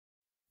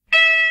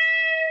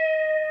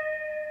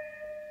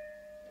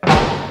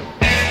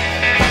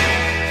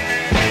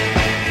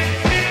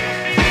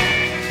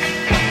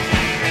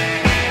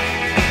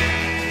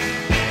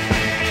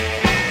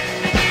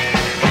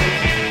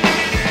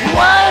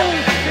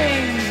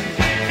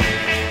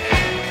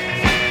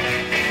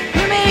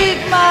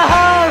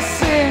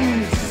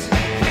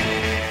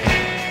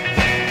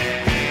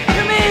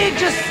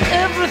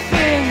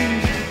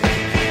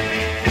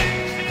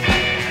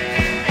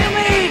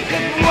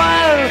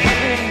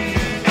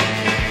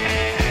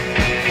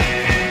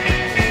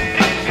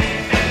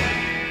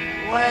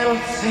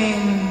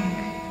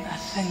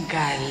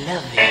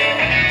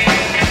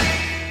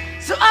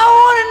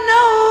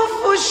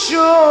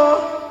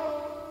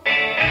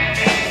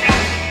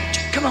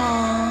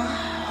on,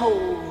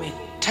 hold me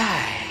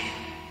tight.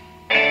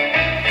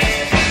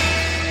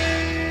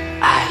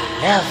 I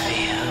love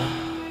you.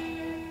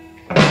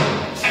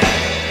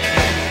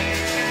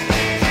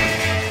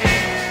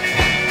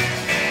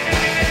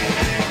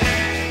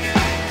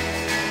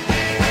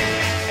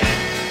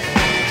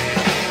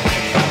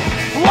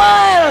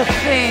 Wild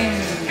thing,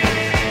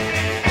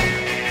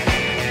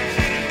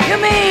 you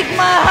make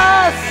my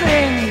heart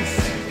sing.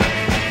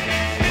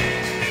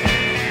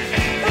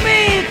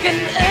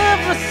 Making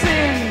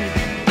everything,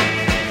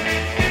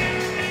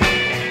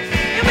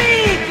 you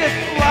make it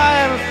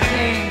wild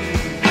thing.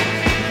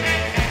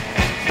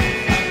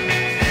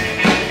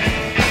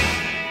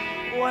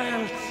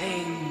 Wild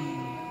thing,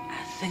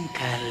 I think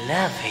I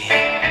love you.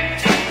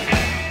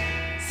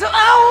 So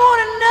I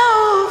wanna know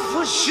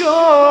for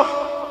sure.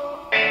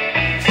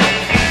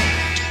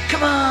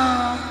 Come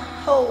on,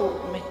 hold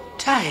me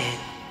tight.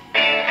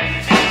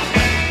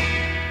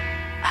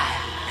 I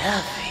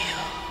love you.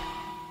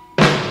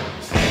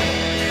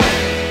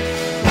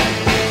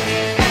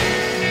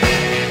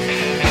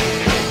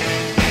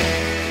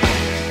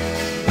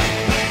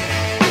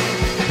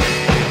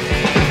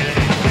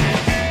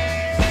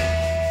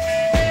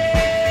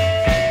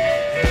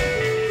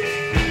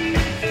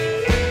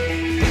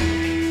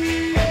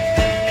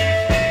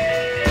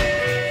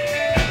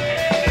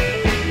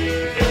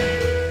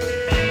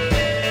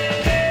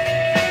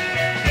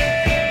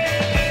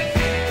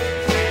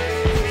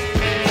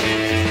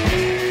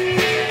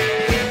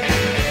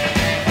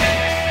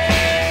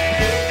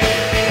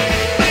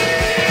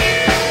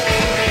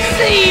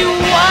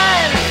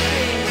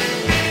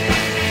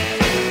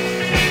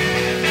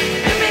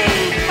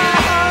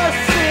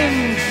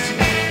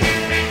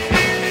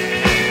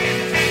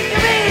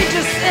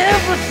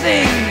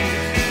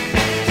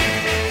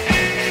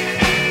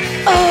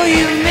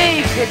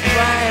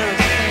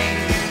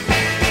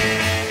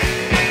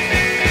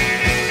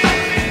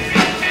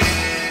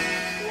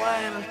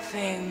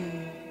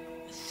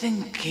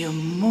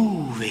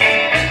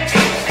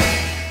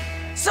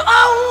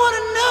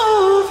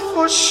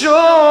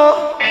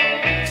 Sure.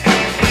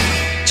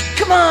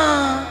 Come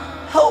on,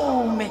 hold